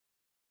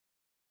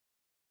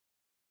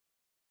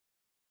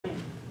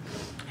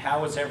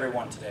How is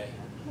everyone today?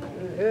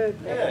 Good.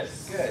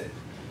 Good.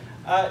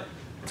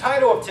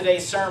 Title of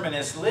today's sermon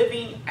is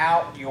Living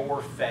Out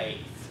Your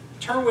Faith.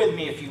 Turn with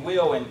me, if you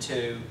will,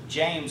 into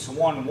James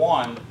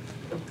 1:1.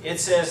 It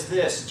says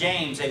this,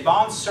 James, a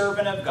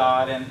bondservant of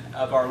God and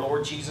of our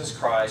Lord Jesus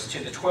Christ,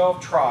 to the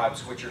 12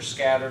 tribes which are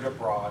scattered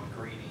abroad,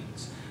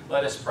 greetings.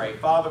 Let us pray.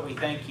 Father, we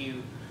thank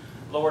you,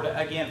 Lord,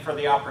 again for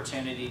the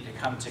opportunity to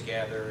come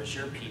together as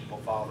your people,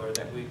 Father,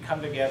 that we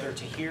come together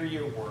to hear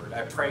your word.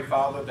 I pray,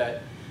 Father,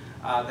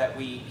 that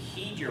we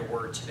heed your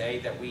word today,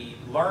 that we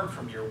learn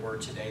from your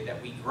word today,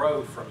 that we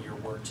grow from your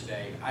word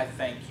today. I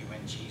thank you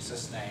in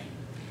Jesus' name.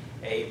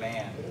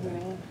 Amen.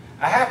 Amen.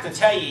 I have to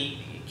tell you,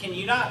 can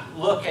you not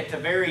look at the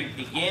very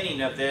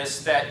beginning of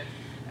this, that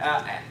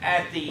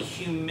at the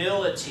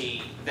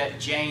humility that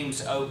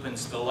James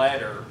opens the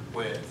letter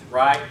with,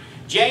 right?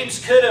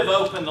 James could have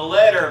opened the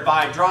letter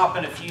by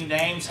dropping a few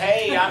names.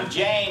 Hey, I'm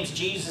James,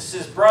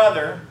 Jesus'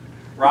 brother,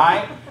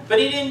 right? But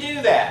he didn't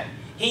do that.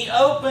 He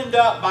opened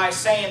up by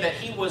saying that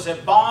he was a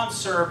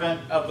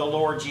bondservant of the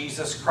Lord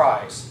Jesus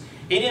Christ.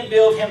 He didn't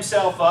build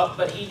himself up,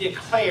 but he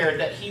declared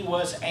that he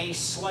was a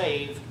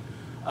slave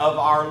of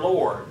our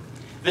Lord.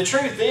 The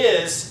truth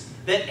is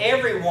that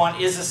everyone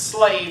is a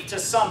slave to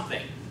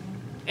something.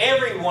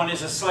 Everyone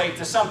is a slave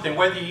to something,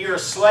 whether you're a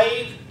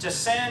slave to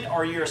sin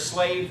or you're a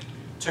slave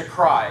to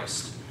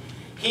Christ.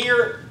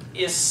 Here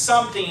is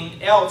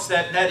something else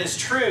that is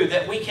true,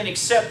 that we can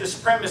accept this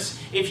premise.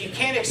 If you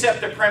can't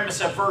accept the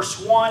premise of verse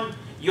 1,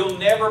 you'll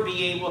never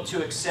be able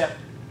to accept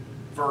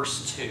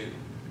verse 2,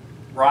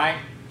 right?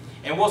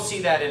 And we'll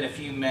see that in a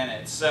few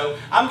minutes. So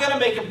I'm going to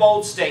make a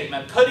bold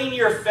statement. Putting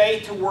your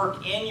faith to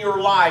work in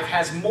your life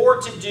has more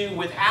to do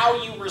with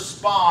how you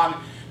respond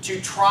to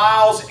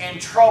trials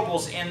and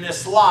troubles in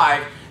this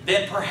life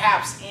than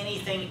perhaps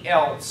anything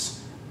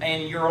else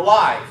in your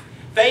life.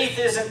 Faith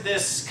isn't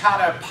this kind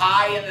of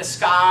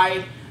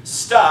pie-in-the-sky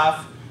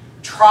stuff.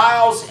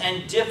 Trials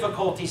and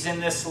difficulties in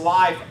this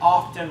life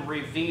often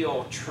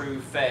reveal true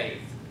faith.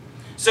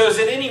 So is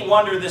it any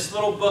wonder this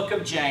little book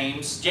of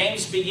James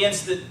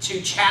begins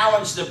to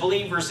challenge the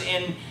believers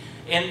in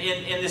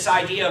this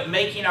idea of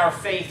making our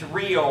faith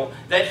real,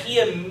 that he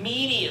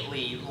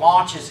immediately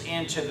launches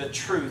into the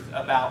truth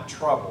about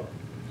trouble.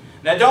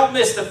 Now don't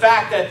miss the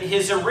fact that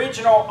his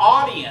original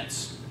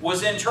audience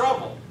was in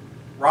trouble,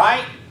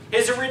 right?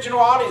 His original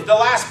audience, the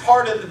last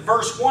part of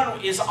verse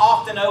 1 is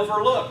often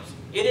overlooked.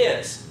 It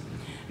is.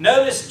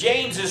 Notice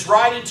James is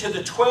writing to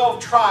the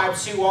 12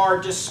 tribes who are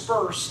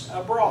dispersed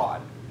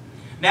abroad.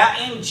 Now,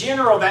 in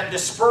general, that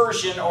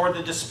dispersion or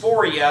the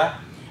diaspora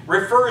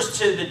refers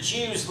to the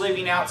Jews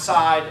living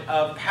outside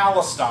of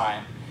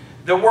Palestine.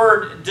 The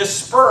word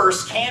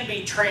dispersed can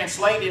be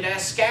translated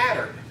as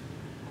scattered.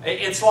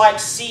 It's like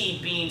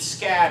seed being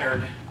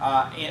scattered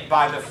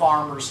by the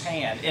farmer's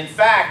hand. In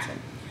fact,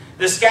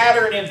 the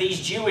scattering of these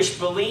Jewish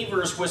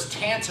believers was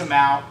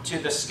tantamount to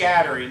the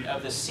scattering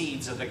of the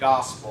seeds of the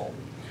gospel.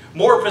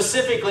 More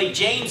specifically,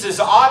 James's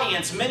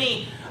audience,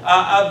 many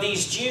of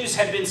these Jews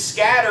had been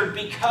scattered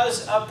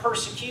because of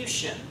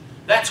persecution.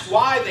 That's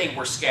why they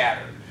were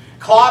scattered.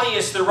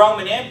 Claudius, the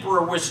Roman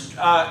emperor,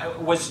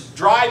 was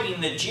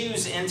driving the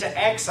Jews into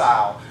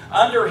exile.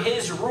 Under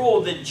his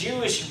rule, the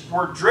Jewish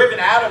were driven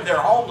out of their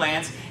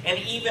homelands and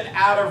even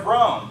out of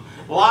Rome.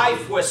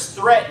 Life was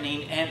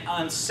threatening and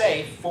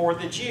unsafe for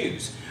the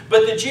Jews.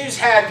 But the Jews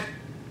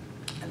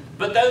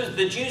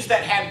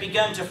that had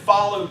begun to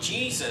follow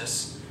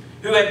Jesus,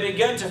 who had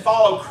begun to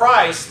follow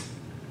Christ,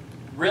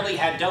 really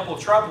had double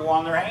trouble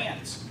on their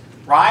hands,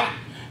 right?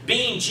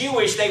 Being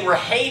Jewish, they were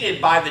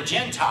hated by the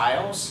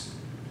Gentiles.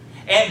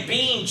 And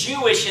being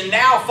Jewish and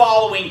now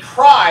following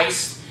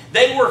Christ,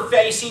 they were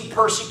facing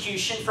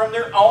persecution from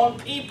their own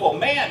people.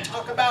 Man,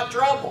 talk about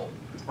trouble,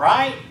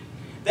 right?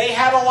 They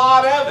had a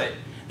lot of it.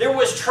 There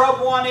was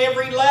trouble on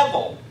every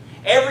level.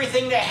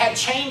 Everything that had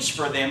changed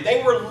for them.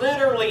 They were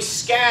literally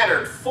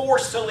scattered,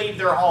 forced to leave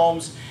their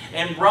homes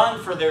and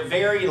run for their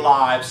very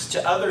lives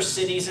to other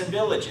cities and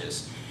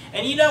villages.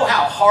 And you know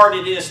how hard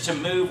it is to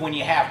move when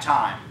you have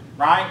time,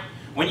 right?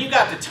 When you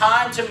got the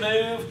time to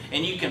move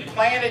and you can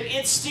plan it,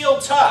 it's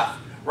still tough,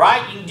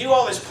 right? You can do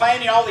all this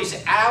planning, all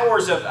these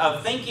hours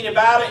of thinking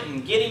about it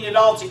and getting it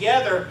all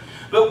together.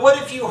 But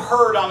what if you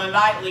heard on the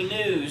nightly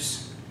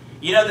news,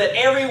 you know, that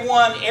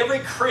every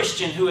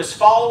Christian who is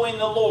following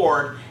the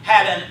Lord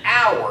had an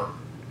hour,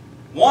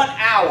 1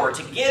 hour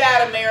to get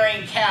out of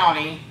Marion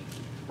County,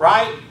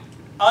 right,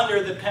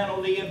 under the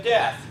penalty of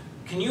death.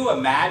 Can you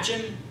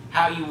imagine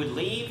how you would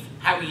leave?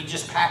 How you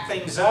just pack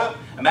things up?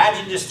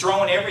 Imagine just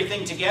throwing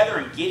everything together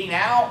and getting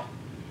out.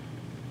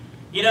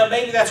 You know,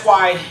 maybe that's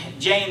why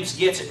James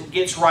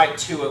gets right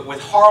to it. With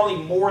hardly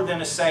more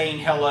than a saying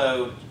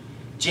hello,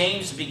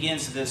 James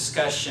begins the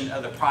discussion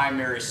of the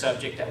primary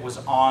subject that was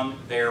on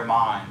their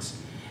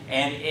minds.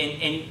 And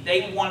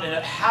they want to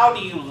know, how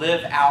do you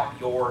live out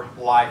your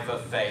life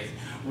of faith?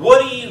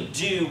 What do you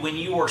do when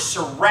you are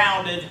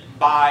surrounded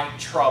by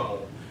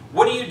trouble?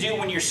 What do you do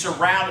when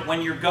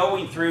you're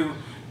going through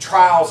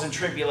trials and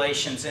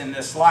tribulations in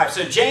this life?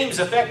 So James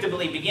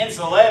effectively begins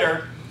the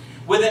letter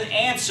with an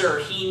answer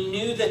he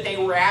knew that they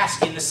were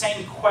asking the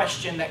same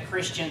question that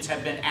Christians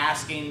have been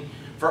asking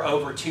for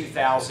over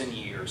 2,000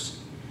 years.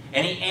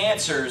 And he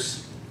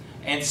answers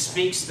and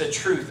speaks the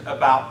truth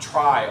about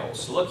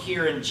trials. Look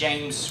here in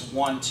James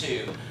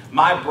 1:2.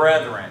 My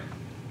brethren,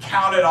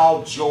 count it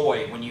all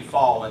joy when you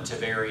fall into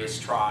various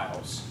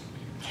trials.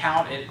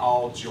 Count it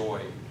all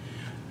joy.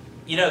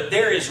 You know,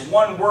 there is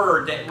one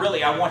word that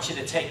really I want you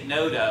to take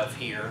note of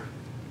here.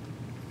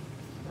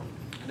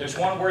 There's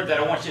one word that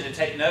I want you to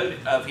take note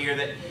of here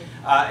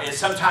that is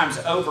sometimes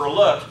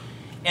overlooked,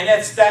 and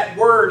it's that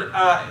word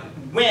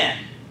when,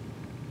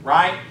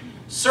 right?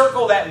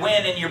 Circle that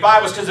when in your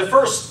Bibles,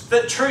 because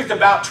the truth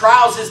about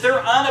trials is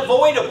they're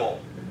unavoidable.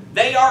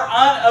 They are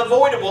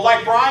unavoidable,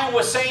 like Brian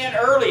was saying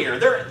earlier.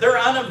 They're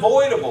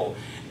unavoidable.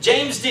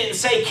 James didn't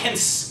say,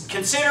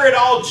 consider it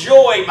all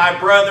joy, my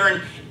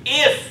brethren,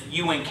 if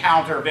you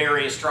encounter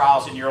various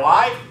trials in your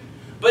life.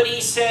 But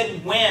he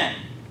said when.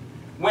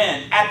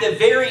 When. At the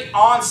very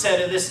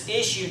onset of this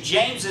issue,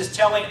 James is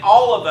telling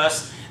all of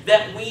us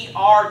that we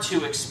are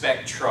to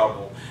expect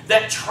trouble.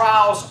 That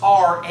trials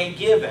are a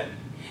given.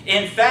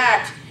 In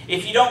fact,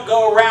 if you don't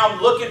go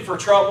around looking for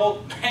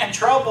trouble, man,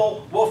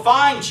 trouble will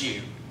find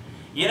you.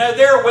 You know,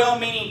 there are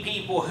well-meaning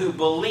people who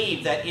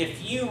believe that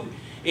if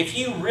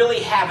you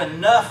really have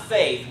enough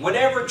faith,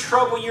 whatever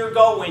trouble you're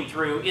going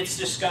through, it's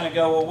just going to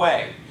go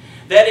away.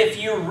 That if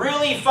you're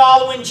really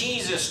following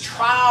Jesus,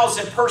 trials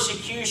and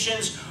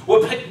persecutions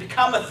will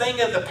become a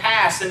thing of the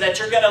past, and that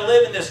you're going to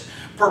live in this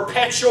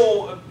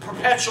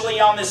perpetually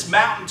on this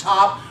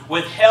mountaintop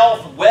with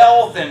health,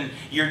 wealth, and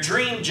your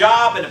dream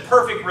job and a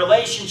perfect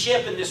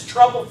relationship and this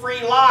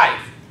trouble-free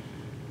life.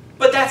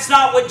 But that's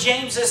not what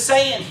James is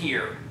saying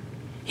here.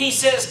 He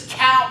says,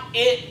 count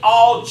it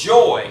all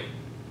joy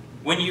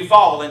when you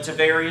fall into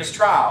various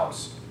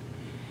trials.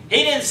 He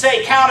didn't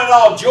say count it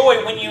all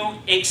joy when you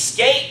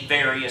escape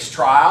various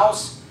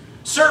trials.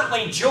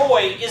 Certainly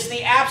joy is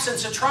the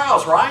absence of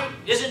trials, right?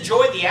 Isn't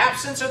joy the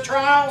absence of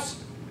trials?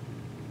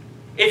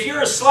 If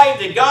you're a slave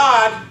to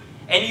God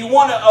and you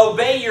want to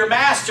obey your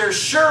master,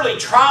 surely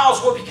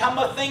trials will become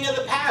a thing of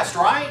the past,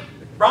 right?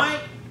 Right?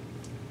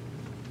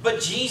 But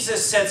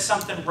Jesus said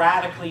something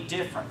radically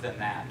different than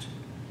that.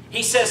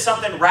 He says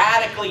something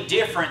radically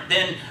different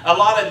than a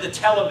lot of the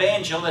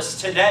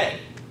televangelists today.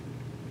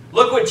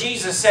 Look what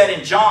Jesus said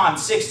in John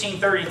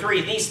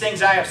 16:33. These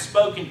things I have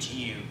spoken to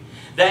you,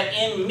 that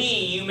in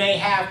me you may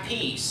have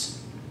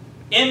peace.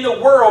 In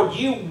the world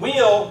you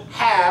will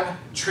have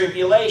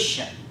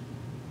tribulation.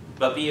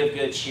 But be of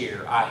good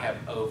cheer, I have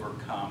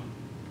overcome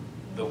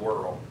the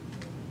world.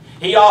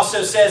 He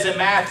also says in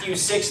Matthew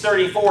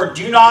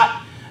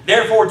 6:34,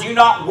 therefore do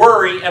not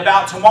worry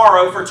about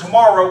tomorrow, for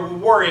tomorrow will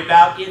worry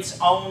about its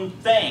own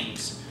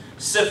things.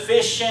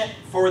 Sufficient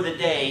for the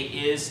day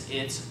is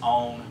its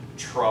own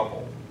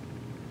trouble.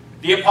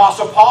 The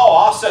Apostle Paul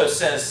also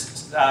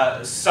says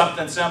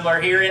something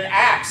similar here in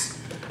Acts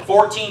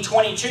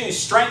 14:22,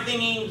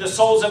 strengthening the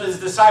souls of his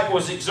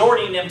disciples,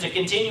 exhorting them to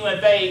continue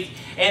in faith,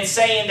 and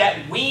saying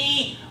that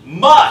we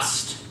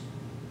must,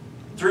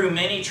 through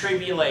many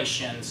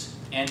tribulations,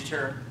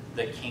 enter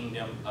the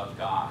kingdom of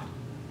God.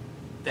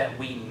 That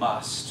we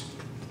must.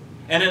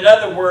 And in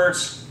other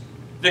words,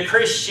 the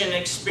Christian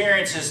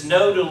experience is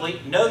notably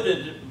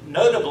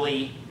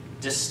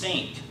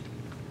distinct.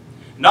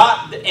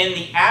 Not in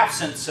the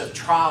absence of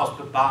trials,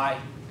 but by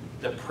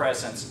the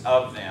presence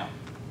of them.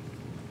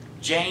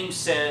 James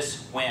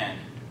says when,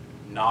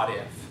 not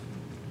if.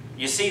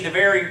 You see, in a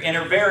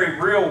very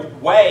real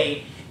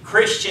way,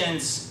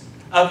 Christians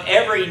of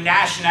every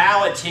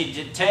nationality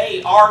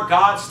today are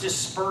God's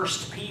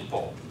dispersed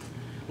people.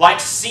 Like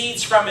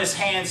seeds from His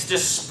hands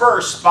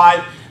dispersed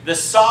by the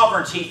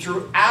sovereignty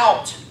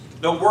throughout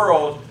the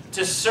world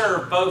to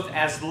serve both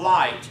as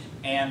light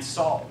and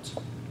salt.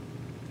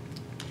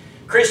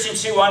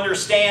 Christians who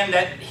understand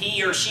that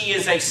he or she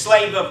is a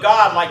slave of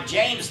God, like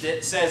James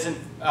says in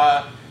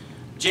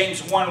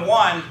James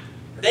 1:1,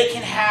 they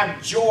can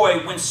have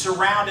joy when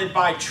surrounded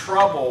by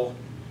trouble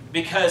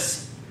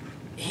because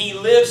he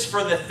lives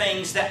for the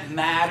things that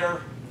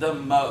matter the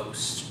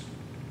most.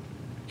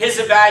 His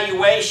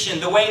evaluation,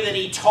 the way that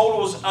he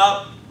totals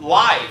up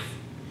life,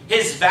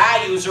 his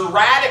values are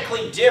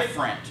radically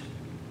different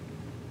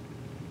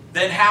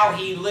than how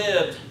he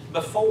lived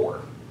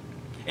before.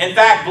 In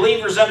fact,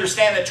 believers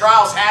understand that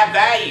trials have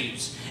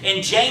values.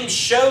 And James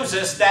shows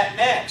us that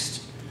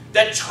next.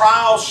 That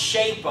trials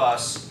shape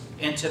us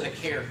into the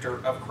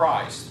character of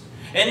Christ.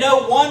 And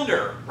no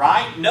wonder,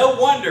 right? No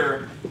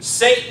wonder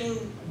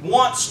Satan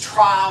wants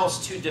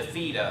trials to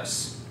defeat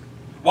us.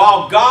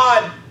 While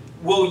God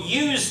will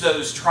use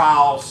those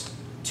trials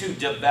to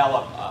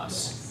develop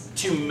us,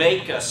 to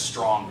make us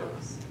stronger.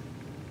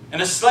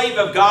 And a slave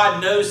of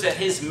God knows that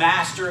his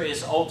master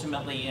is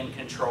ultimately in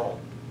control.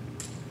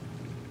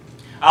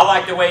 I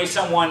like the way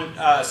someone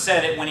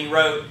said it when he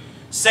wrote,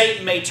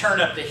 Satan may turn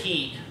up the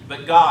heat,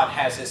 but God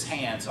has his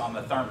hands on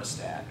the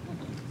thermostat.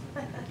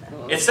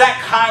 It's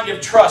that kind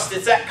of trust,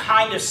 it's that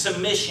kind of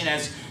submission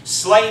as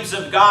slaves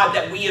of God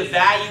that we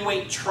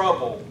evaluate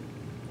trouble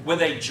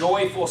with a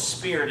joyful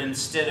spirit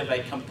instead of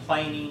a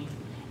complaining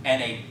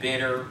and a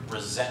bitter,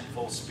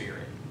 resentful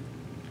spirit.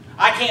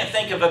 I can't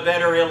think of a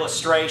better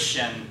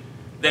illustration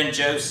than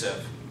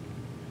Joseph.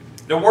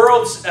 The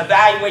world's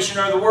evaluation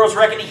or the world's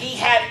reckoning, he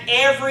had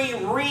every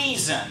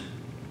reason.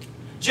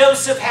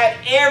 Joseph had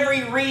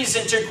every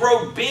reason to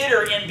grow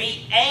bitter and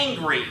be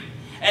angry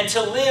and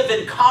to live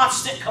in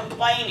constant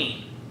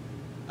complaining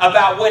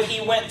about what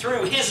he went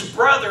through. His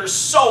brothers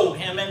sold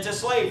him into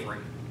slavery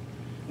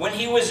when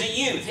he was a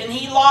youth, and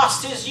he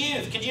lost his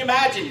youth. Could you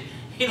imagine?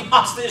 He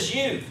lost his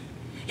youth.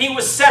 He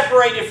was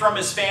separated from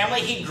his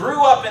family. He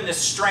grew up in this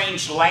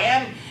strange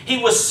land.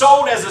 He was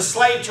sold as a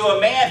slave to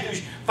a man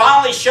who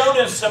finally showed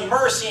him some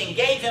mercy and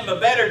gave him a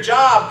better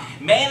job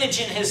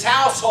managing his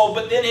household.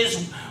 But then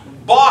his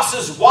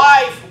boss's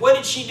wife, what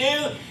did she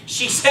do?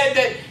 She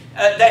said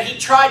that he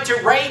tried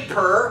to rape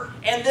her,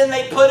 and then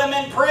they put him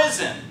in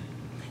prison.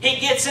 He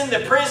gets into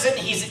prison.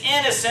 He's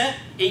innocent.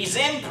 He's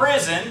in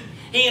prison.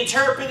 He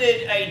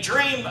interpreted a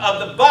dream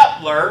of the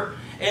butler,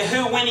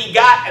 who, when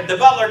the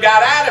butler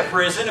got out of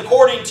prison,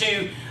 according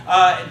to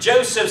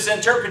Joseph's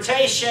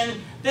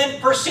interpretation,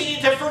 then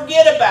proceeded to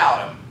forget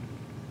about him.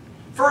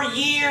 For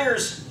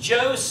years,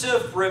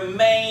 Joseph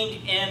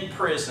remained in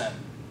prison.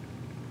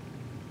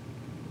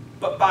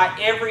 But by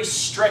every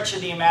stretch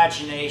of the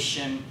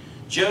imagination,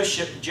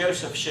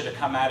 Joseph should have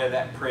come out of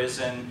that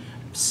prison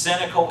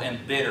cynical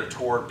and bitter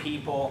toward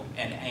people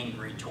and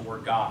angry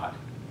toward God.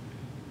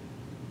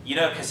 You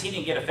know, because he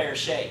didn't get a fair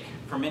shake.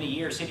 For many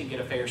years, he didn't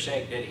get a fair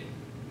shake, did he?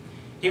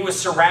 He was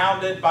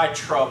surrounded by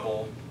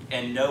trouble,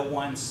 and no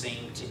one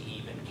seemed to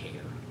even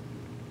care.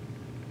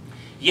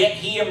 Yet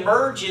he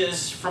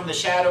emerges from the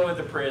shadow of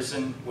the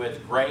prison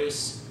with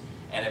grace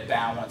and a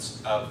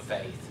balance of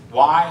faith.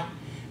 Why?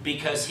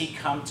 Because he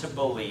come to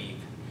believe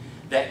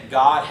that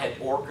God had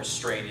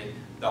orchestrated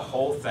the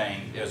whole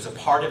thing. It was a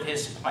part of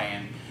his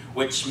plan,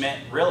 which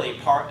meant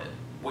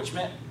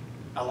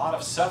a lot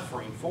of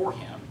suffering for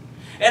him.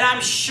 And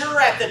I'm sure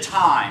at the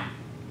time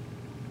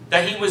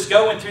that he was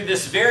going through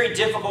this very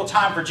difficult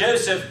time for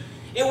Joseph,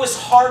 it was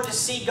hard to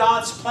see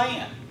God's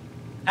plan.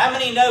 How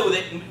many know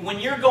that when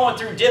you're going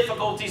through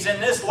difficulties in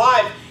this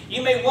life,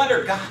 you may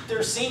wonder, God,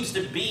 there seems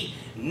to be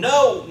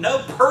no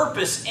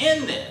purpose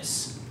in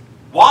this.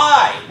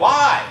 Why?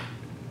 Why?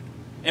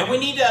 And we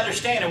need to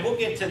understand, and we'll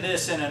get to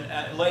this in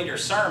a later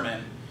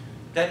sermon,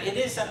 that it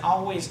isn't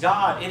always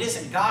God. It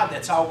isn't God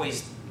that's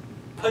always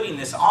putting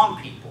this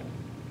on people,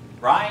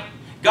 right?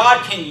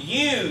 God can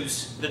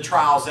use the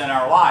trials in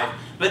our life,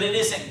 but it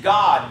isn't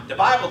God. The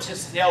Bible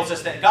tells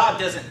us that God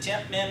doesn't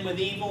tempt men with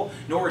evil,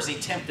 nor is he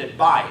tempted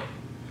by it.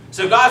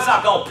 So God's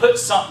not going to put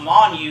something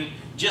on you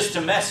just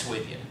to mess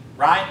with you,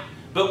 right?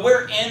 But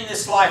we're in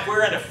this life.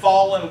 We're in a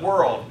fallen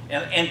world.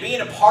 And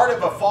being a part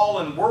of a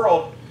fallen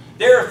world,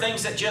 there are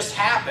things that just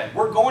happen.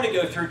 We're going to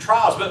go through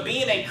trials. But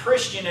being a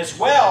Christian as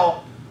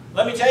well,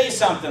 let me tell you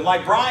something.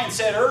 Like Brian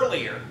said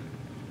earlier,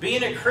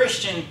 being a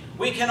Christian,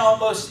 we can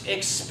almost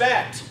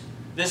expect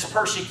this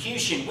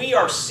persecution. We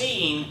are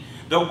seeing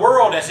the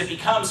world as it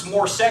becomes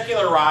more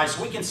secularized.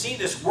 We can see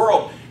this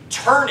world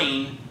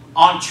turning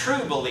on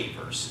true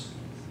believers.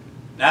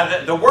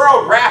 Now, the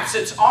world wraps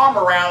its arm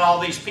around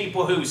all these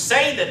people who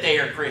say that they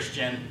are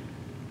Christian,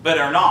 but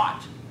are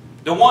not.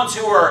 The ones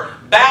who are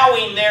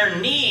bowing their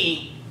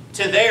knee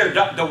to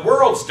the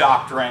world's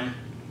doctrine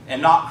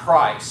and not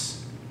Christ.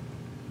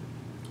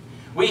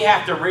 We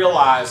have to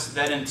realize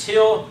that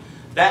until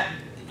that,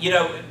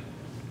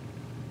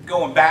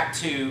 going back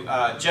to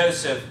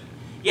Joseph,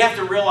 you have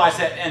to realize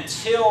that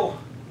until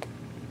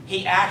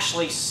he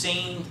actually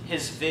seen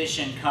his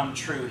vision come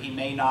true, he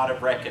may not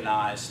have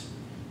recognized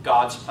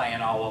God's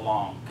plan all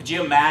along. Could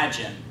you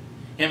imagine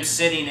him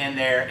sitting in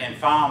there and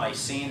finally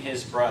seeing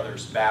his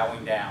brothers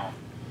bowing down?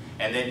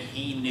 And then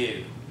he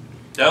knew,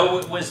 though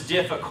it was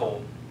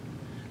difficult,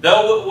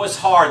 though it was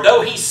hard,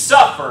 though he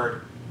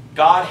suffered,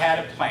 God had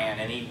a plan,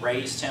 and he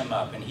raised him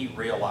up, and he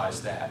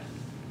realized that.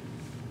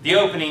 The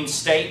opening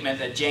statement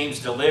that James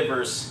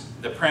delivers,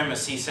 the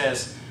premise, he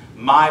says,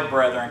 "My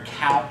brethren,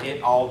 count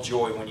it all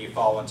joy when you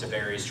fall into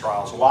various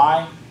trials."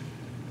 Why?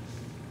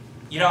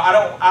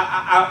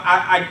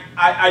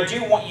 I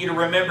do want you to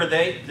remember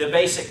the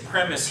basic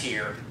premise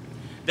here.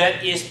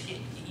 That is,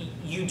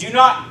 you do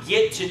not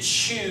get to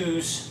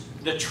choose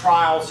the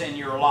trials in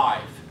your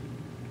life.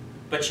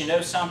 But you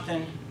know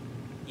something?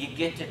 You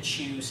get to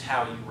choose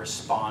how you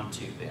respond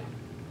to them.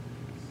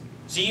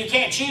 So you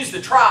can't choose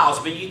the trials,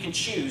 but you can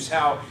choose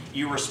how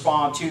you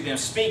respond to them.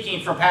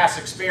 Speaking from past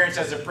experience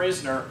as a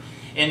prisoner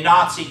in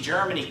Nazi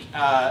Germany,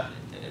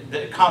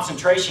 the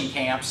concentration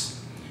camps,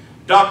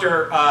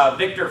 Dr.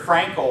 Viktor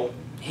Frankl,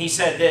 he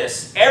said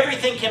this: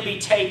 "Everything can be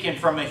taken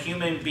from a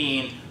human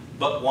being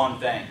but one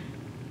thing.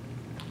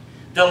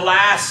 The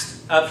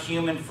last of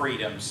human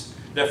freedoms,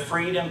 the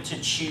freedom to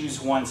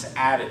choose one's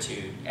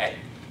attitude at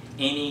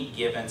any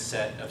given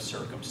set of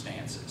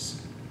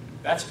circumstances."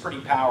 That's pretty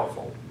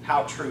powerful.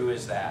 How true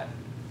is that?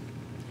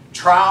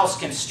 Trials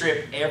can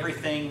strip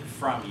everything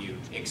from you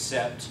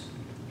except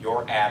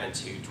your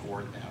attitude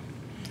toward them.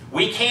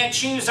 We can't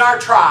choose our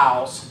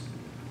trials,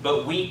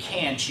 but we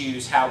can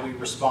choose how we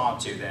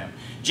respond to them.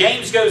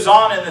 James goes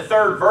on in the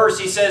 3rd verse.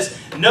 He says,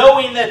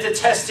 knowing that the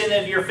testing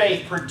of your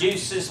faith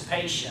produces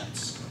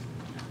patience.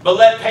 But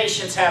let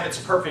patience have its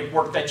perfect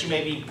work, that you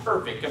may be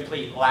perfect,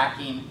 complete,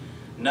 lacking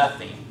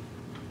nothing.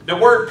 The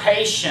word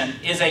patient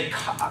is a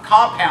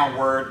compound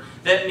word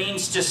that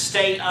means to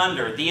stay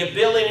under, the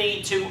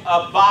ability to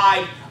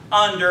abide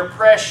under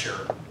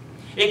pressure.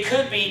 It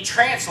could be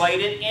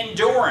translated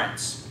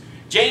endurance.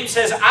 James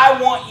says,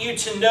 I want you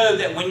to know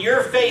that when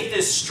your faith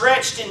is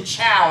stretched and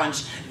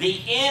challenged,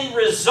 the end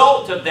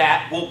result of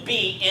that will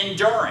be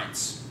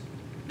endurance.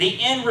 The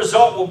end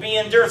result will be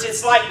endurance.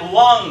 It's like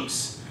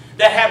lungs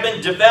that have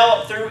been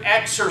developed through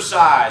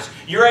exercise.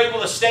 You're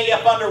able to stay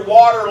up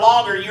underwater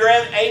longer. You're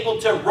able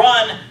to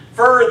run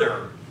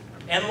further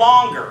and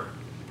longer.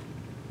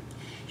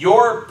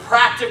 Your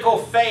practical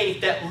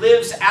faith that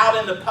lives out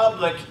in the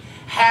public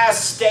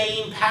has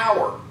staying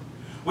power.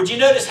 Would you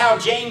notice how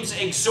James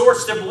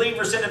exhorts the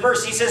believers in the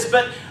verse? He says,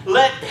 but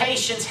let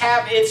patience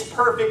have its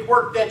perfect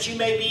work, that you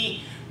may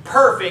be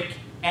perfect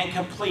and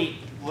complete,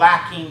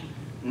 lacking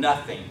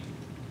nothing.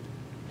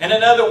 And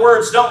in other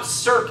words, don't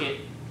circuit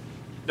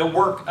the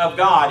work of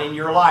God in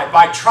your life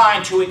by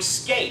trying to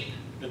escape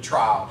the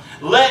trial.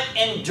 Let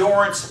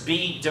endurance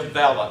be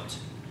developed.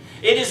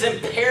 It is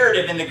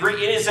imperative in the Greek.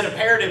 It is an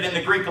imperative in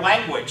the Greek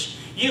language.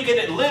 You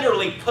can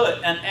literally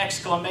put an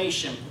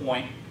exclamation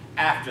point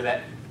after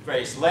that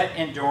phrase. Let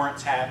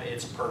endurance have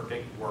its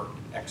perfect work!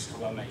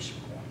 Exclamation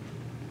point.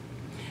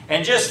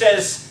 And just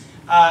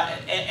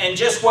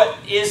what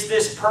is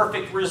this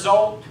perfect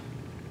result?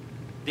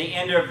 The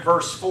end of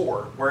verse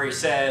 4, where he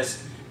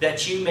says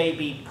that you may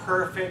be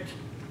perfect,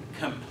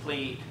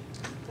 complete,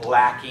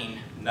 lacking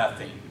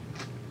nothing.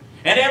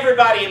 And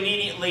everybody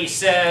immediately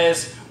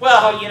says,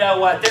 well, you know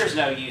what? There's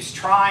no use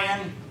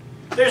trying.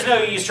 There's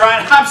no use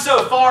trying. I'm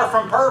so far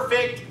from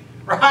perfect,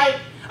 right?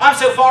 I'm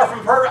so far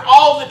from perfect.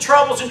 All the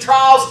troubles and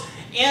trials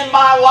in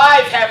my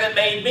life haven't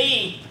made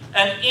me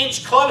an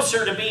inch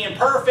closer to being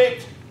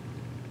perfect.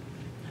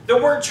 The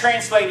word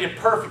translated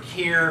perfect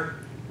here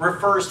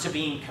refers to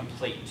being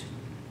complete,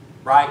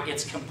 right?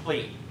 It's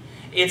complete.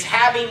 It's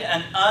having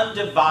an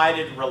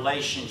undivided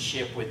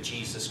relationship with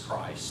Jesus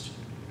Christ.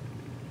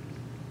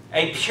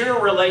 A pure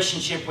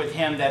relationship with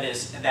Him that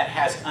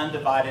has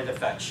undivided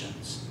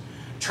affections.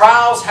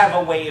 Trials have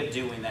a way of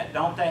doing that,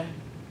 don't they?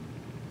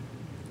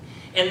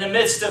 In the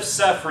midst of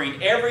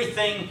suffering,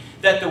 everything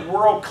that the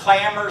world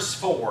clamors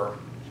for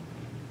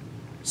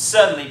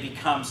suddenly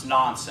becomes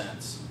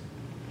nonsense.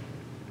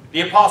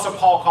 The Apostle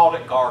Paul called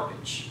it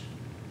garbage.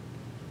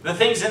 The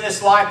things in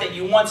this life that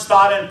you once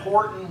thought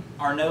important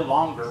are no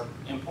longer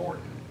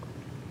important.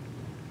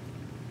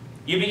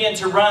 You begin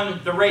to run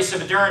the race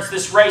of endurance,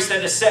 this race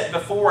that is set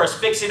before us,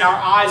 fixing our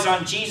eyes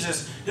on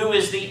Jesus, who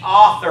is the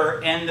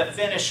author and the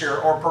finisher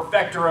or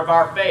perfecter of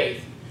our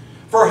faith.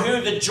 For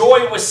who the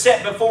joy was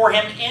set before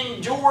Him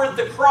endured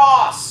the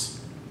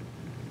cross,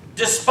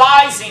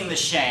 despising the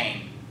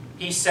shame.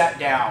 He sat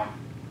down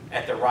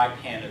at the right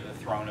hand of the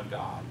throne of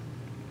God.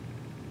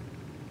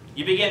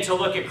 You begin to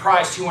look at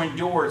Christ, who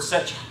endured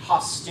such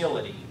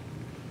hostility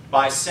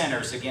by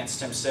sinners against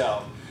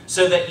Himself,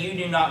 so that you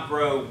do not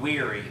grow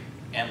weary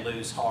and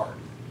lose heart.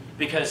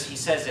 Because He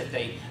says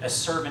a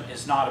servant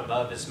is not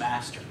above his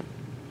master.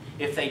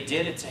 If they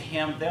did it to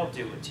him, they'll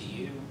do it to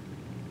you.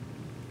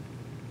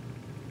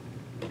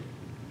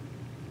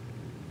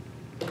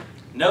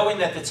 Knowing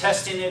that the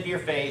testing of your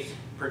faith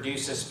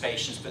produces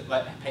patience, but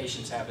let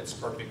patience have its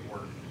perfect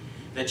work,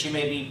 that you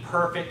may be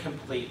perfect,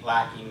 complete,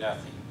 lacking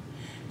nothing.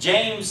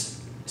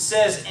 James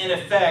says, in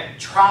effect,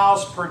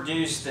 trials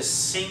produce the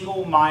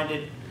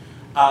single-minded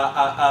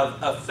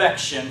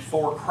affection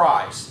for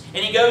Christ.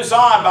 And he goes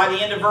on by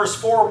the end of verse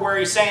 4, where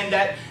he's saying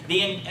that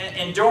the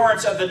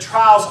endurance of the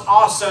trials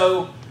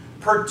also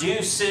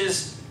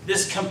produces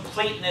this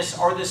completeness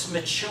or this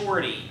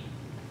maturity.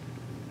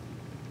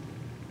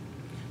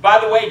 By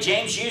the way,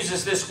 James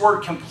uses this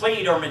word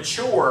complete or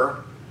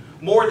mature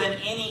more than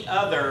any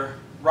other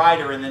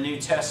writer in the New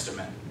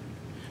Testament.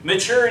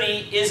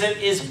 Maturity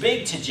is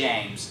big to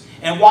James.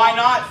 And why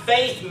not?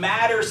 Faith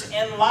matters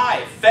in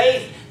life.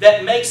 Faith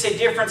that makes a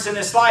difference in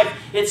this life.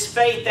 It's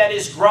faith that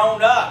is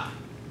grown up.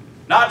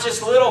 Not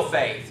just little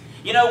faith.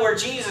 You know, where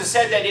Jesus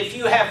said that if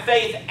you have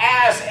faith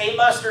as a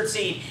mustard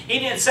seed, He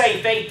didn't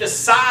say faith the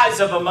size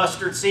of a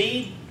mustard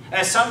seed,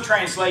 as some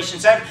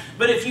translations have,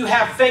 but if you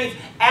have faith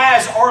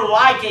as or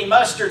like a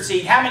mustard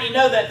seed. How many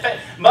know that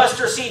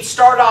mustard seeds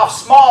start off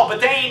small,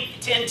 but they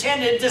ain't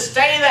intended to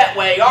stay that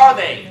way, are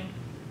they?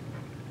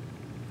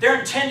 They're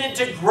intended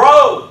to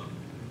grow,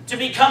 to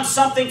become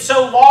something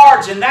so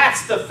large, and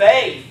that's the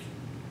faith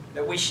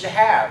that we should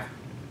have.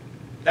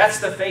 That's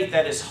the faith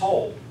that is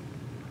whole.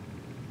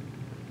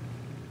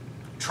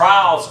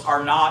 Trials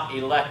are not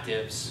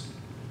electives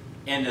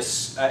in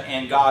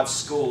God's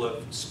school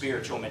of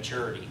spiritual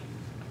maturity.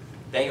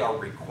 They are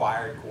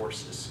required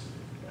courses.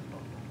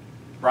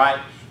 Right?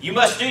 You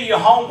must do your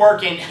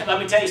homework, and let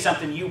me tell you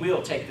something, you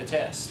will take the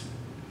test.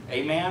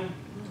 Amen?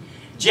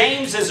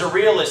 James is a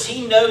realist.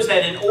 He knows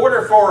that in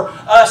order for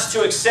us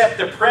to accept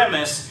the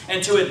premise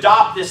and to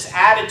adopt this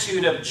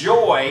attitude of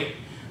joy,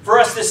 for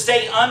us to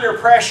stay under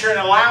pressure and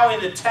allowing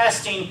the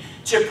testing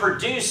to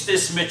produce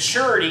this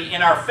maturity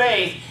in our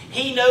faith,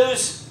 he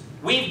knows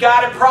we've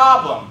got a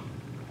problem.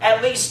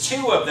 At least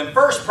two of them.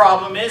 First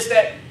problem is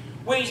that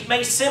we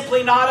may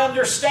simply not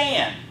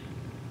understand.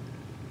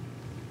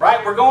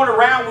 Right? We're going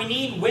around, we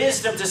need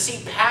wisdom to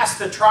see past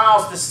the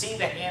trials, to see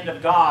the hand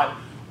of God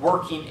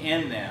working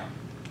in them.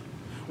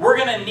 We're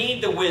going to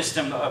need the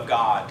wisdom of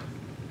God.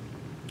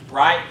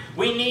 Right?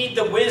 We need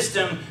the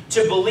wisdom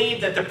to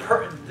believe that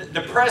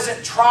the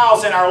present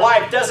trials in our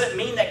life doesn't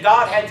mean that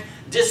God has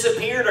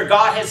disappeared or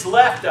God has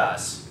left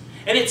us.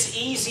 And it's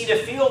easy to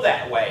feel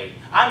that way.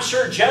 I'm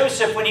sure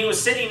Joseph, when he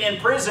was sitting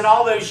in prison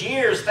all those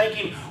years,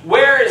 thinking,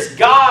 where is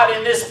God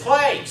in this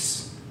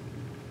place?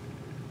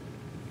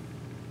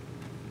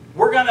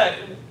 We're going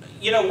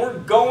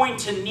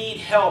to need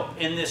help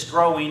in this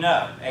growing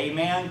up.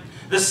 Amen?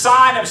 The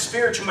sign of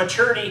spiritual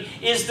maturity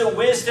is the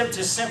wisdom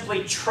to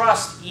simply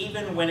trust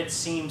even when it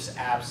seems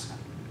absent.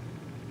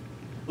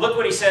 Look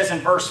what he says in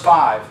verse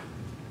 5.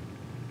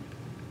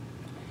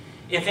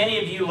 If any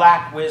of you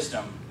lack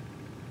wisdom,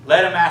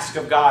 let him ask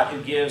of God,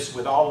 who gives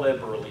with all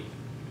liberally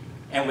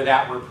and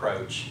without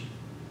reproach,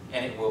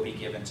 and it will be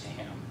given to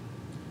him.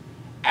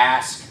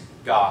 Ask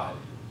God.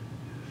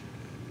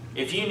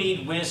 If you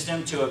need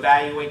wisdom to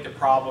evaluate the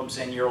problems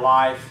in your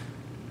life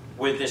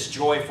with this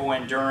joyful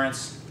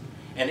endurance,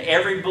 and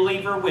every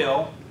believer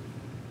will,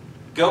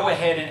 go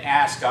ahead and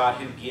ask God,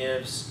 who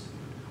gives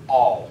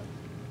all.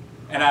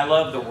 And I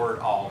love the word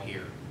all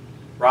here,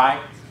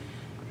 right?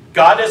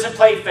 God doesn't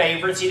play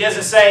favorites. He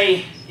doesn't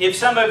say, if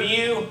some of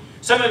you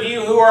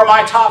who are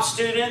my top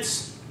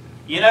students,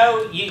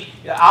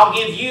 I'll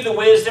give you the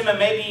wisdom, and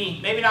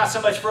maybe not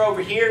so much for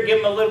over here,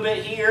 give them a little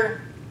bit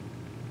here.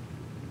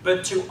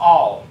 But to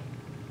all,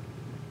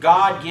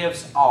 God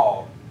gives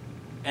all.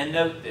 And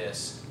note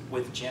this,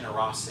 with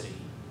generosity.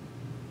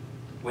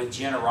 With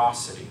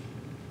generosity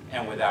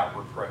and without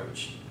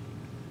reproach.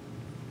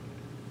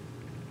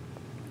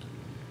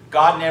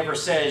 God never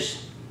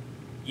says,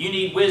 you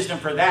need wisdom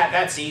for that.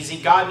 That's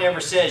easy. God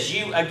never says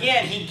you.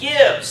 Again, He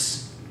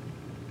gives.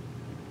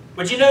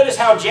 But you notice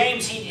how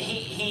James,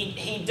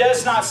 he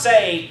does not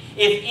say,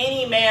 if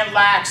any man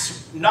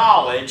lacks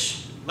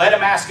knowledge, let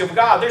him ask of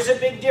God. There's a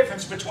big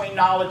difference between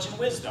knowledge and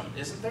wisdom,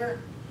 isn't there?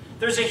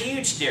 There's a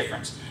huge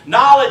difference.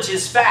 Knowledge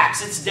is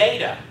facts. It's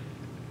data.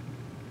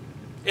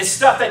 It's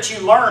stuff that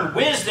you learn.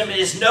 Wisdom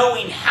is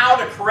knowing how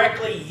to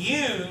correctly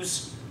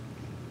use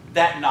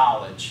that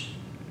knowledge.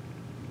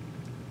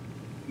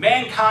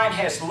 Mankind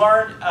has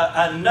learned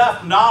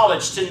enough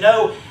knowledge to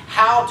know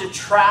how to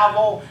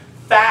travel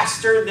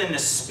faster than the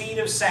speed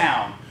of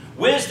sound.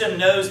 Wisdom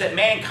knows that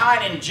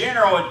mankind in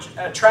general,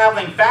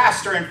 traveling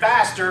faster and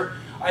faster,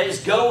 is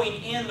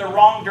going in the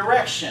wrong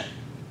direction.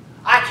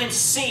 I can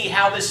see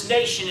how this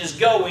nation is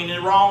going in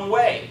the wrong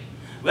way.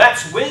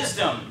 That's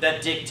wisdom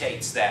that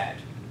dictates that.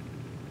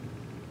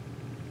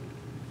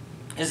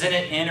 Isn't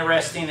it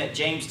interesting that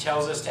James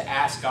tells us to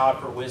ask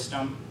God for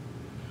wisdom?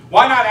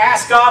 Why not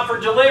ask God for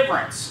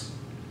deliverance?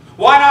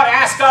 Why not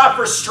ask God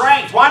for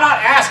strength? Why not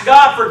ask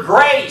God for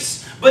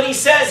grace? But he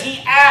says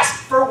he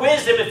asked for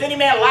wisdom. If any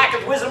man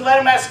lacketh wisdom, let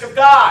him ask of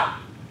God.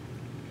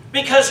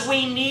 Because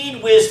we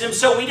need wisdom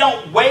so we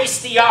don't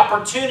waste the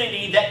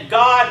opportunity that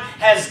God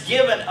has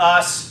given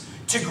us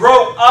to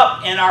grow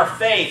up in our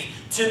faith,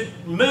 to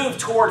move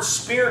towards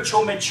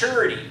spiritual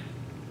maturity.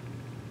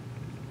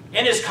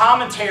 In his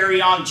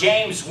commentary on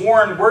James,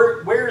 Warren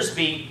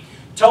Wiersbe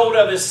told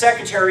of his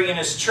secretary in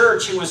his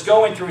church who was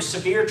going through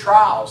severe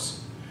trials.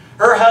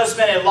 Her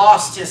husband had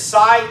lost his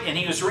sight and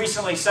he was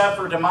recently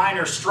suffered a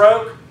minor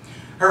stroke.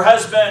 Her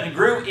husband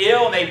grew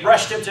ill and they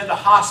rushed him to the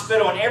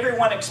hospital and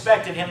everyone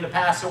expected him to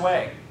pass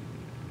away.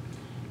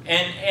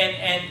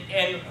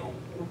 And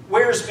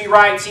Wiersbe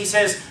writes, he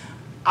says,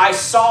 I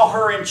saw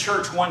her in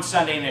church one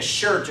Sunday and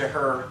assured to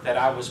her that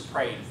I was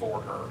praying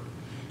for her.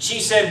 She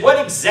said, what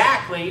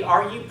exactly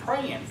are you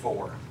praying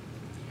for?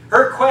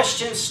 Her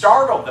question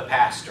startled the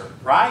pastor,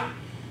 right?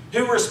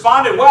 Who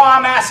responded, well,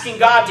 I'm asking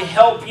God to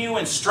help you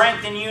and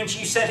strengthen you. And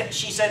she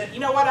said, you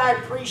know what, I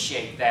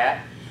appreciate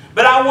that.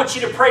 But I want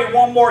you to pray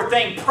one more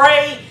thing.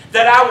 Pray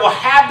that I will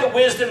have the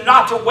wisdom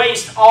not to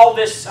waste all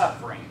this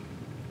suffering.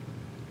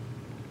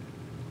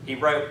 He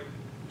wrote,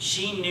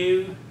 she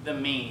knew the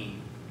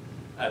meaning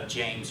of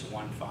James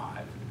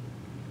 1:5.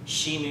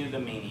 She knew the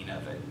meaning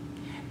of it.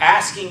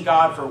 Asking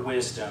God for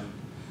wisdom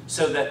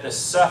so that the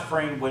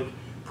suffering would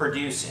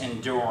produce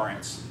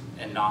endurance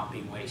and not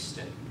be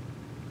wasted.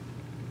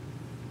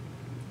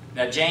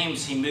 Now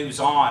James, he moves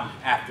on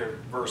after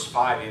verse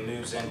 5. He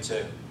moves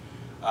into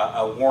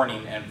a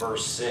warning in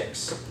verse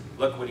 6.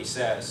 Look what he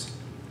says.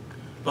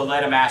 But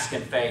let him ask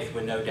in faith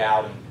with no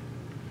doubting.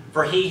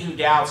 For he who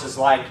doubts is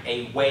like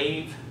a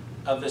wave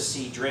of the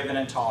sea driven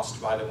and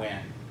tossed by the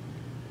wind.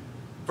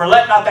 For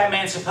let not that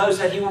man suppose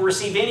that he will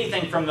receive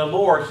anything from the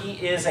Lord.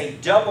 He is a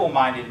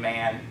double-minded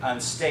man,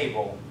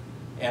 unstable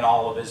in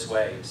all of his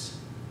ways.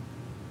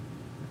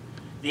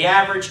 The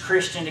average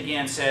Christian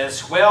again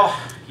says, well,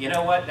 you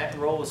know what, that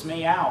rules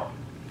me out.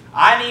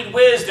 I need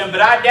wisdom,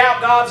 but I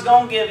doubt God's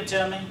going to give it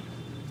to me.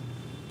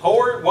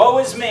 Poor, woe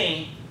is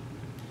me.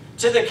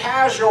 To the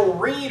casual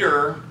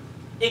reader,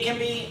 it can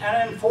be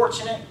an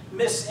unfortunate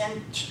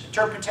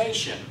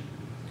misinterpretation.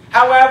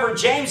 However,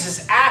 James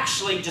is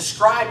actually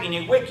describing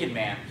a wicked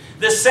man,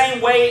 the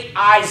same way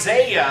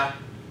Isaiah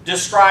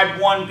described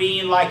one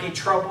being like a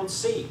troubled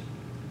sea.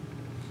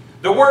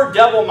 The word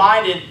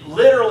double-minded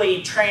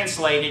literally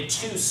translated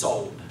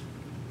two-souled.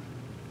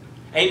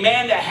 A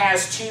man that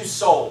has two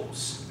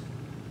souls,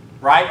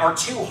 right? Or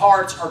two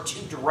hearts or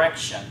two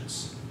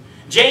directions.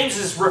 James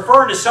is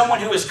referring to someone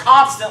who is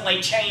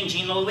constantly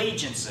changing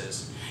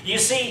allegiances. You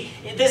see,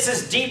 this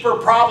is a deeper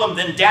problem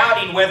than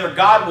doubting whether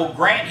God will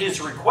grant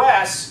his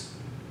requests.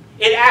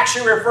 It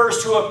actually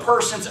refers to a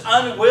person's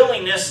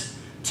unwillingness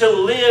to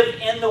live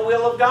in the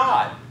will of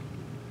God.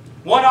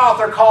 One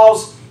author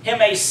calls him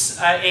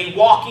a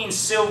walking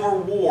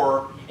civil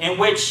war in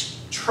which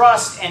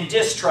trust and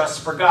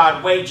distrust for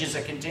God wages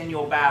a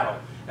continual battle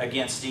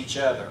against each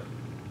other.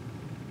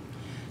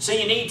 So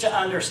you need to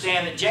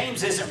understand that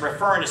James isn't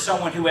referring to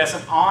someone who has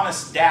an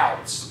honest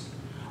doubts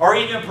or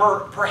even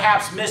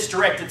perhaps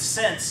misdirected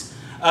sense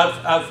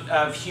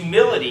of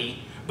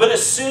humility, but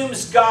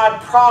assumes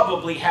God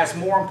probably has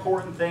more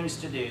important things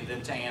to do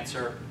than to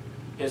answer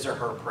his or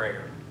her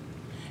prayer.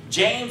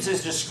 James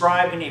is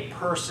describing a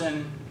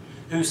person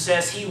who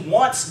says he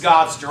wants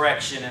God's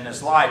direction in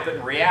his life, but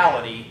in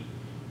reality,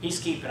 he's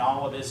keeping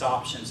all of his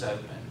options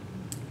open.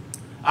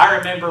 I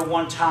remember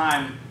one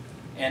time,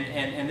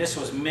 and this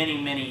was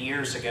many, many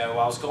years ago,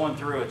 I was going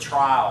through a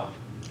trial.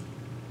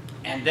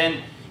 And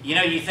then, you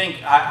know, you think,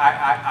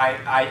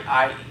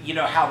 you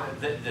know, how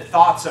the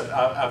thoughts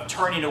of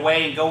turning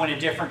away and going a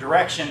different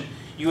direction,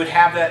 you would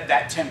have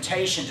that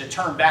temptation to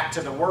turn back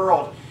to the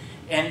world.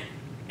 And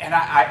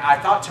I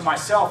thought to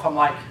myself, I'm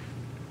like,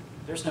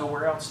 there's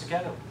nowhere else to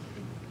go.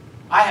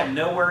 I have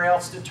nowhere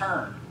else to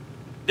turn.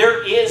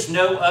 There is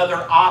no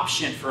other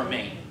option for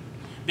me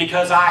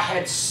because I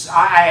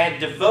had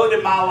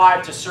devoted my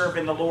life to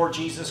serving the Lord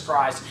Jesus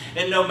Christ,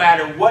 and no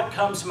matter what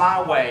comes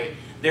my way,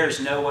 there's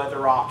no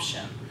other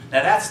option.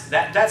 Now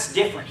that's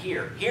different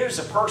here. Here's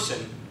a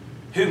person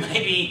who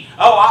maybe,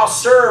 oh, I'll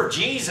serve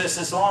Jesus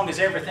as long as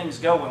everything's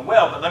going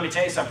well, but let me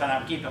tell you something,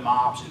 I'm keeping my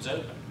options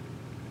open.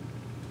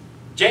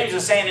 James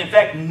is saying, in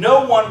fact,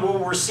 no one will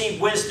receive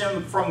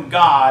wisdom from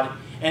God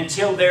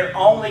until their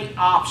only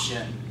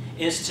option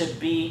is to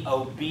be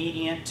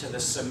obedient to the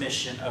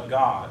submission of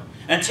God.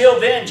 Until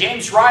then,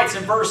 James writes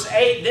in verse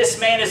 8, this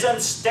man is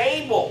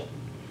unstable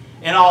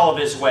in all of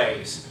his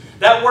ways.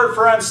 That word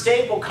for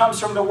unstable comes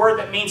from the word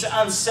that means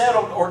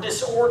unsettled or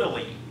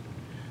disorderly,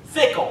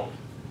 fickle.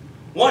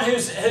 One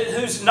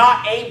who's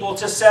not able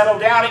to settle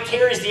down. It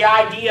carries the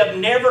idea of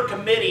never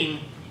committing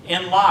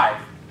in life.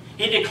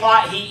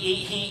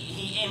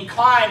 He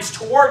inclines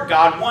toward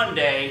God one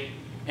day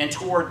and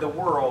toward the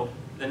world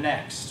the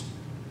next.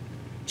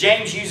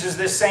 James uses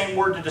this same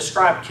word to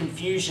describe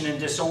confusion and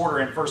disorder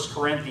in 1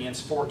 Corinthians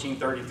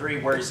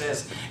 14:33, where he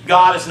says,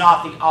 God is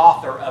not the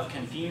author of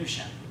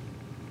confusion,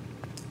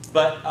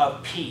 but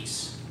of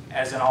peace,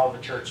 as in all the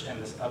church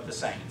and of the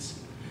saints.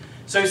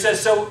 So he says,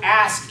 so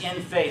ask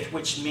in faith,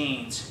 which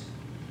means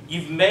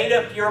you've made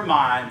up your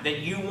mind that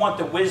you want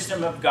the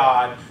wisdom of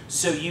God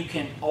so you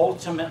can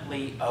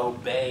ultimately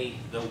obey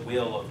the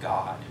will of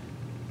God.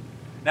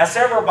 Now,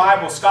 several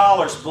Bible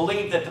scholars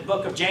believe that the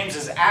book of James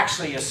is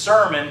actually a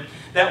sermon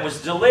that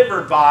was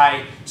delivered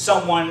by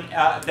someone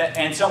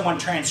and someone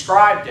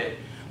transcribed it.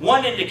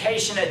 One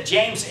indication that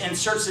James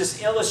inserts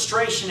this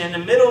illustration in the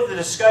middle of the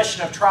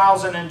discussion of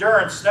trials and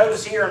endurance.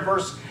 Notice here in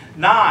verse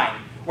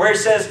 9, where he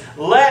says,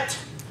 let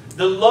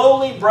the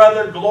lowly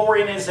brother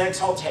glory in his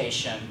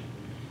exaltation,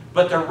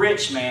 but the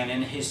rich man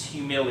in his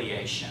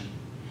humiliation.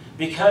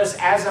 Because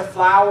as a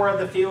flower of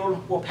the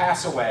field will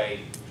pass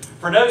away,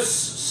 for no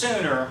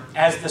sooner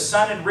as the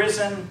sun had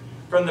risen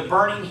from the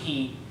burning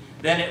heat,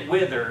 than it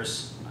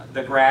withers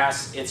the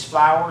grass, its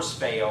flowers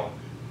fail,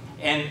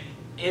 and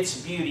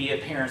its beauty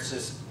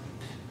appearances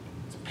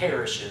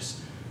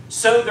perishes.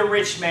 So the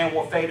rich man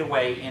will fade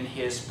away in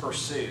his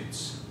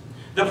pursuits.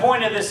 The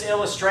point of this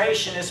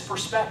illustration is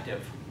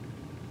perspective.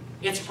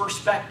 It's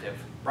perspective,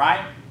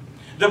 right?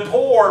 The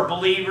poor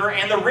believer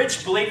and the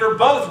rich believer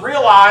both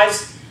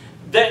realize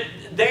that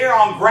they're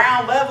on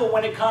ground level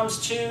when it comes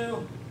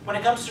to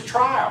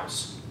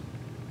trials.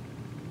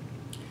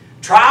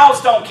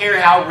 Trials don't care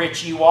how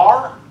rich you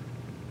are.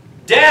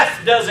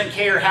 Death doesn't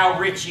care how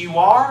rich you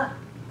are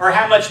or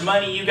how much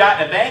money you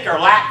got in the bank or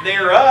lack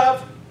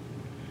thereof.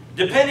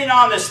 Depending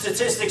on the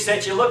statistics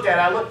that you looked at,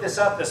 I looked this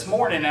up this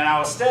morning and I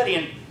was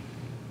studying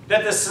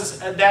that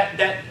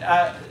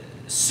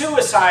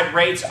suicide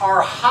rates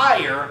are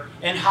higher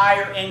in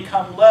higher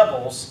income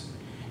levels.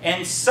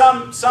 And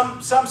some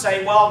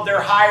say, well,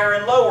 they're higher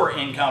in lower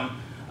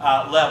income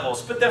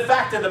levels. But the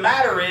fact of the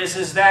matter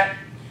is that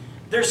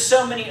there's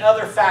so many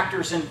other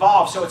factors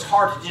involved, so it's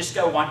hard to just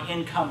go on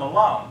income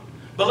alone.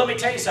 But let me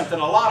tell you something,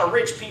 a lot of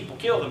rich people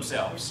kill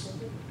themselves.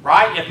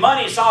 Right? If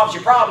money solves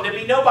your problem,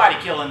 there'd be nobody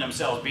killing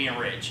themselves being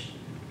rich.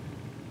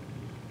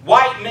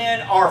 White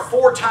men are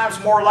 4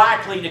 times more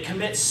likely to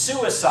commit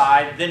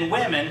suicide than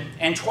women,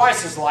 and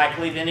twice as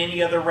likely than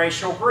any other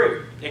racial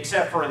group,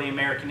 except for the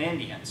American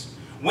Indians.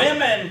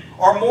 Women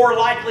are more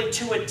likely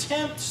to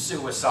attempt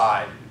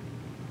suicide.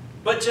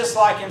 But just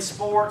like in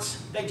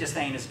sports, they just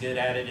ain't as good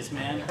at it as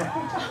men.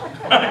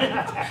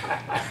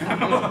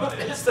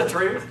 It's the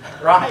truth,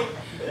 right?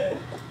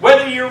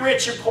 Whether you're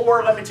rich or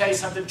poor, let me tell you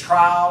something,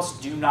 trials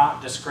do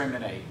not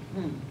discriminate.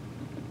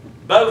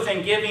 Both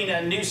in giving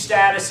a new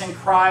status in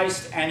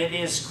Christ, and it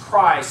is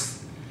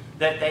Christ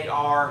that they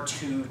are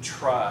to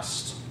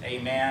trust.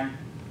 Amen.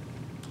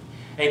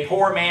 A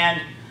poor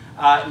man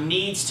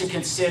needs to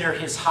consider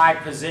his high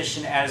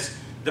position as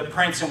the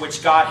prince in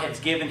which God has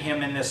given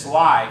him in this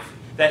life,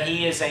 that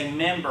he is a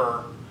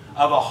member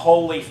of a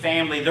holy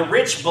family. The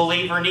rich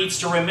believer needs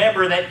to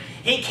remember that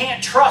he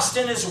can't trust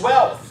in his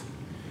wealth,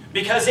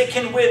 because it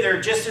can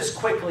wither just as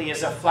quickly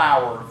as a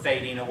flower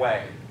fading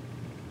away.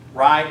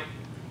 Right?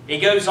 It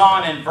goes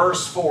on in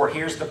verse 4.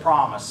 Here's the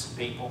promise,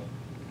 people.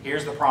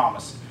 Here's the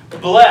promise.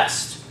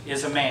 Blessed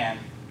is a man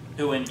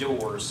who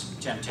endures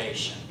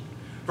temptation.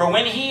 For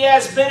when he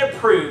has been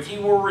approved, he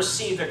will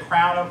receive the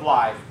crown of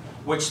life,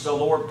 which the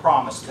Lord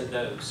promised to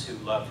those who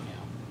love him.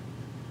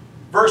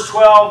 Verse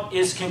 12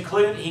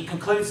 he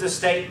concludes the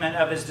statement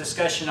of his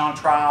discussion on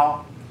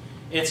trial.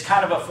 It's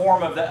kind of a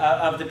form of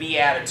the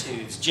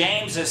Beatitudes.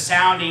 James is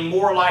sounding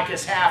more like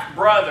his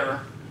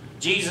half-brother,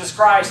 Jesus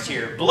Christ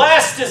here.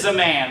 Blessed is a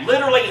man,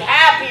 literally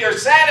happy or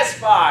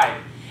satisfied,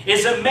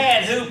 is a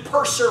man who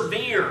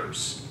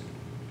perseveres.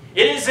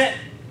 It isn't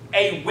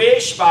a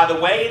wish, by the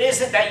way. It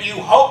isn't that you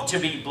hope to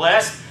be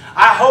blessed.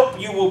 I hope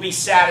you will be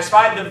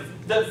satisfied.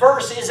 The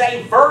verse is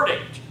a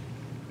verdict.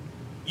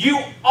 You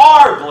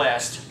are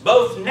blessed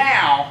both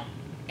now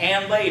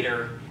and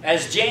later,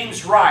 as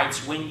James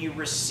writes, when you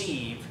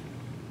receive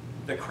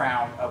the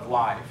crown of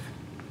life.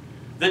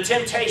 The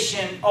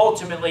temptation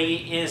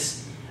ultimately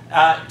is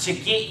to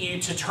get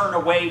you to turn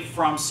away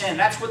from sin.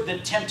 That's what the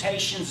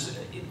temptations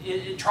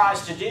it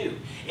tries to do.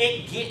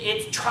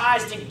 It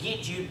tries to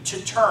get you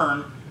to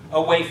turn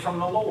away from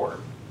the Lord.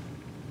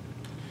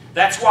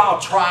 That's why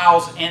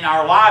trials in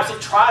our lives, it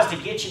tries to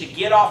get you to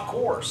get off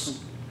course.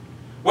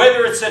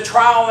 Whether it's a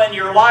trial in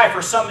your life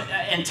or some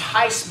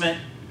enticement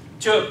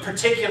to a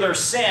particular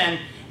sin,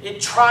 it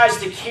tries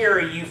to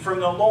carry you from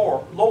the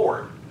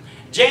Lord.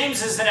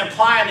 James isn't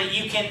implying that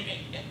you can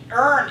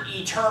earn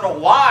eternal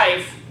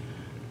life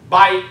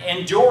by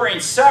enduring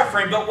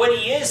suffering, but what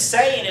he is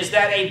saying is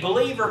that a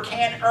believer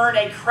can earn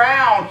a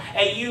crown,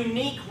 a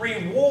unique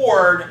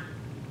reward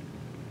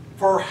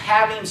for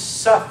having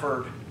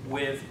suffered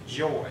with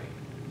joy.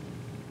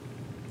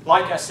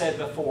 Like I said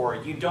before,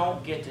 you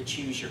don't get to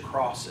choose your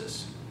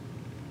crosses,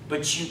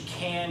 but you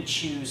can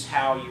choose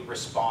how you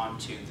respond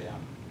to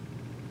them.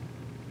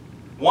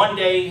 One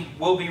day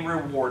we'll be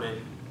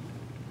rewarded,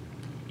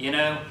 you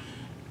know,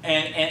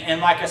 and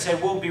like I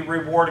said, we'll be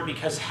rewarded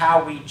because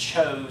how we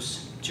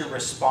chose to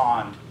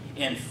respond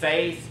in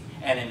faith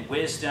and in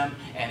wisdom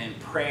and in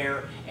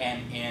prayer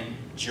and in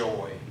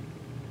joy.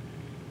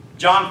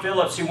 John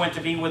Phillips, who went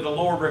to be with the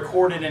Lord,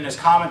 recorded in his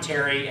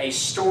commentary a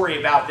story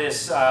about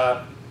this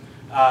by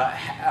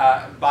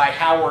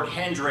Howard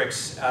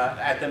Hendricks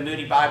at the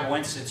Moody Bible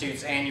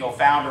Institute's annual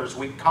Founders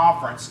Week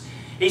conference.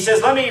 He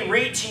says, let me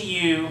read to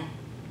you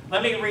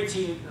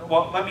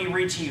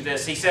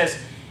this. He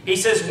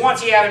says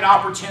once he had an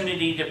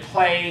opportunity to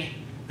play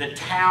the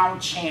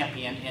town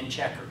champion in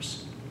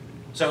checkers.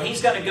 So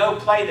he's going to go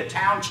play the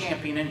town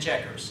champion in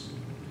checkers.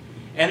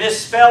 And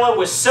this fellow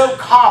was so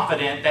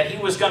confident that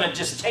he was going to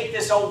just take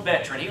this old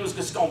veteran. He was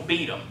just going to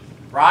beat him,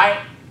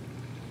 right?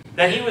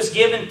 That he was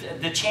given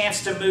the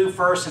chance to move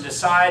first and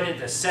decided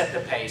to set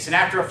the pace. And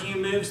after a few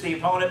moves, the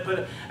opponent put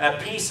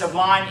a piece of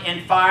line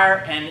in fire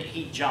and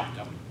he jumped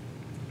him.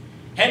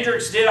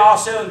 Hendricks did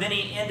also, and then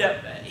he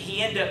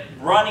ended up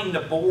running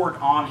the board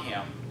on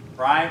him,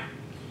 right?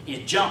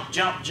 He jumped,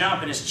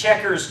 and his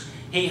checkers,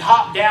 he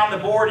hopped down the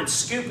board and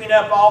scooping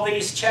up all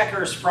these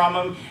checkers from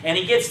him, and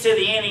he gets to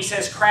the end, he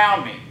says,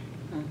 crown me.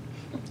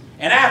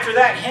 And after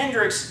that,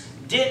 Hendricks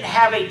didn't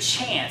have a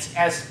chance,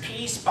 as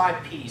piece by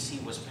piece he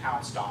was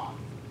pounced on.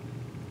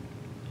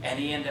 And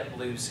he ended up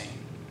losing.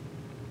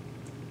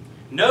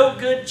 No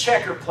good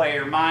checker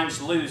player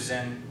minds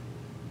losing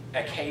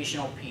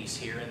occasional piece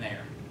here and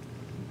there.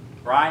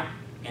 Right?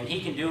 And he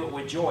can do it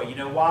with joy. You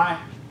know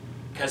why?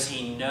 Because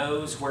he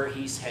knows where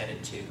he's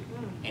headed to.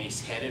 And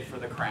he's headed for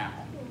the crown.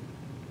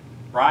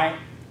 Right?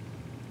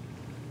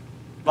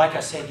 Like I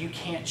said, you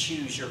can't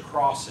choose your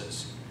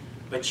crosses,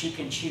 but you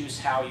can choose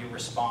how you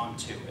respond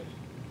to it.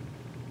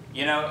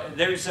 You know,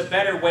 there's a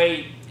better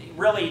way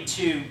really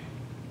to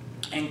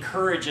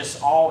encourage us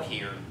all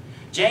here.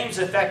 James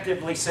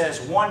effectively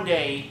says, one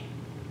day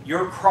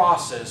your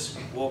crosses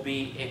will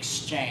be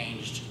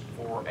exchanged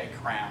for a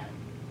crown.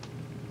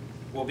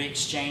 Will be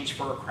exchanged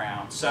for a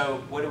crown.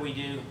 So what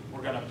do?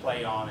 We're going to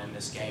play on in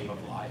this game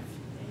of life.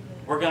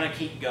 We're going to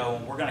keep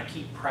going. We're going to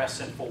keep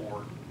pressing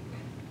forward.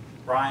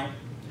 Right?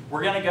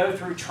 We're going to go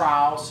through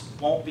trials.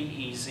 Won't be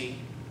easy.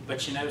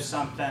 But you know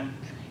something?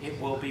 It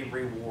will be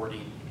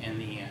rewarding in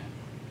the end.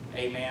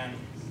 Amen.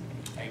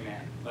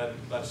 Amen.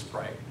 Let's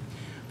pray.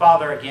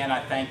 Father, again,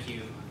 I thank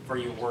you for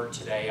your word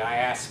today. I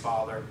ask,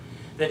 Father,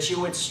 that you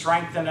would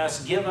strengthen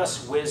us. Give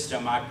us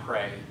wisdom, I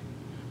pray.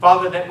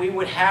 Father, that we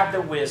would have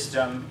the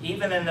wisdom,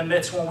 even in the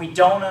midst when we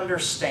don't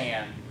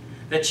understand,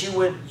 that you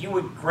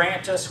would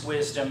grant us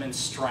wisdom and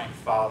strength,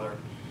 Father.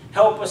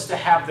 Help us to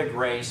have the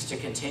grace to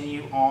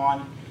continue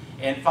on.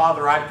 And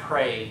Father, I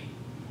pray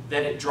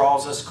that it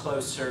draws us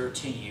closer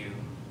to you.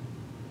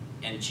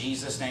 In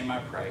Jesus' name I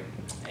pray.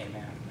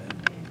 Amen.